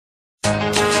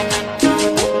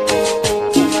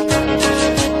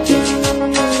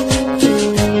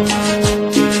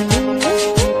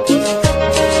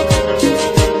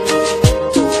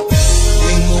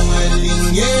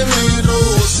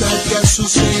Su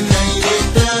cena y de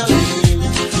clavel,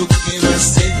 lo que va a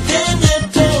ser de mi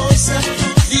esposa.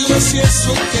 Digo si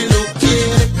eso que lo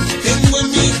quiere. Tengo en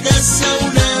mi casa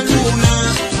una luna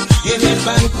y en el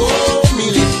banco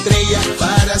 1000 estrellas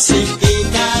para hacer que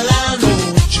cada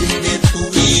noche de tu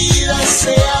vida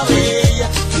sea bella.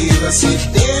 Quiero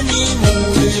hacerte mi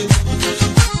mujer.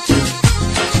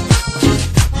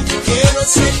 Quiero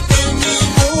hacerte mi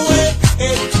mujer.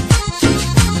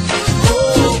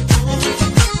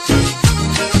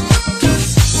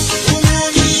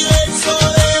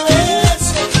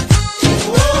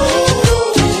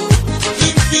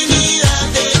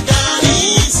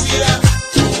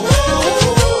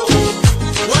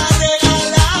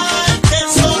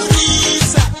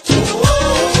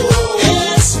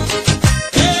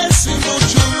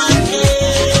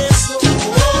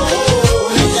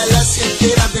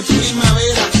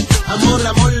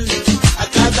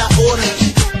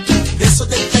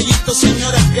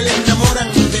 Señoras que le enamoran,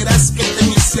 verás que te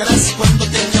viciarás cuando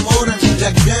te enamoran.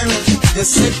 Las ganas de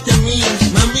serte mía,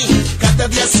 mami, cada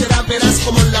día será, verás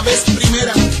como la vez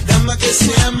primera. Dama que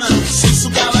se ama, soy su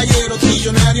caballero,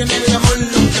 millonario en el amor,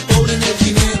 nunca pobre en el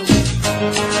dinero.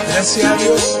 Gracias a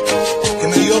Dios que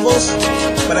me dio voz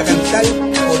para cantar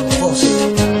por vos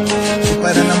y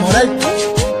para enamorarte,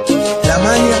 la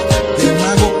maña del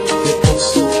mago de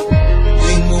Oz.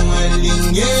 Tengo una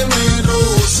línea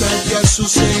rosa que a su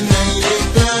cena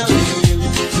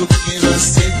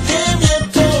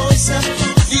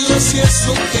si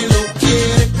eso que lo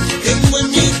quiere. Tengo en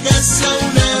mi casa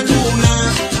una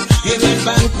luna y en el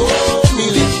banco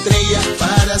 1000 estrellas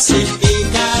para hacer que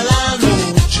cada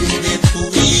noche de tu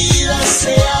vida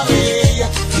sea bella.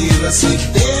 Quiero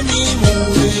hacerte mi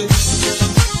mujer.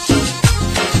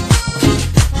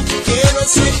 Quiero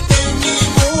hacerte mi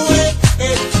mujer.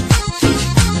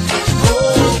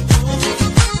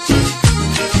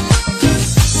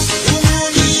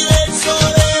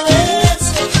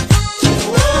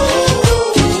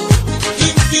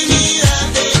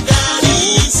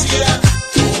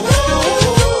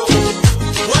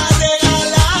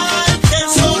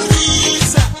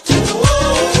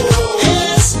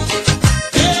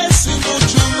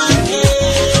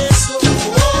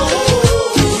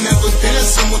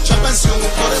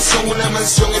 Una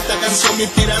mansión, esta canción mi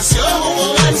inspiración.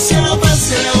 Al cielo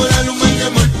pase la hora, luma y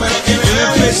amor para que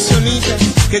vean personitas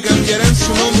que cambiarán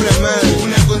su nombre a amar.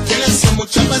 Una constelación,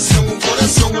 mucha pasión, un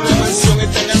corazón, una mansión,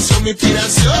 esta canción mi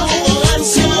inspiración. Al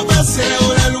cielo pase la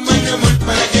hora, luma y amor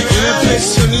para que vean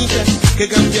personitas que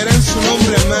cambiarán su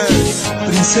nombre a amar.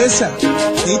 Princesa,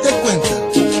 ¿te diste cuenta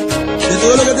de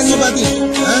todo lo que tengo para ti?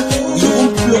 ¿Ah? Y yo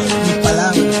cumplo mis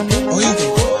palabras.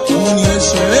 Oíste, un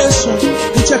universo de besos,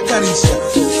 muchas caricias.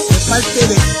 Parte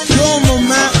de yo,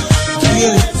 mamá,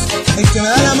 fiel, el que me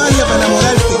da la magia para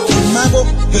enamorarte, el mago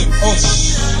de Oz.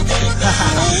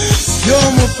 Yo,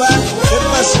 papá, ¿qué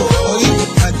pasó?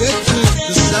 Oíste, Destiny,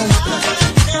 tu soundtrack.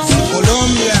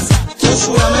 Colombia, todo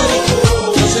Sudamérica,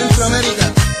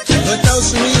 Centroamérica, los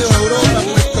Estados Unidos, Europa,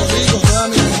 Puerto Rico, toda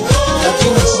mi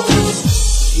latinos.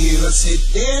 Quiero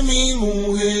hacerte mi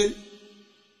mujer.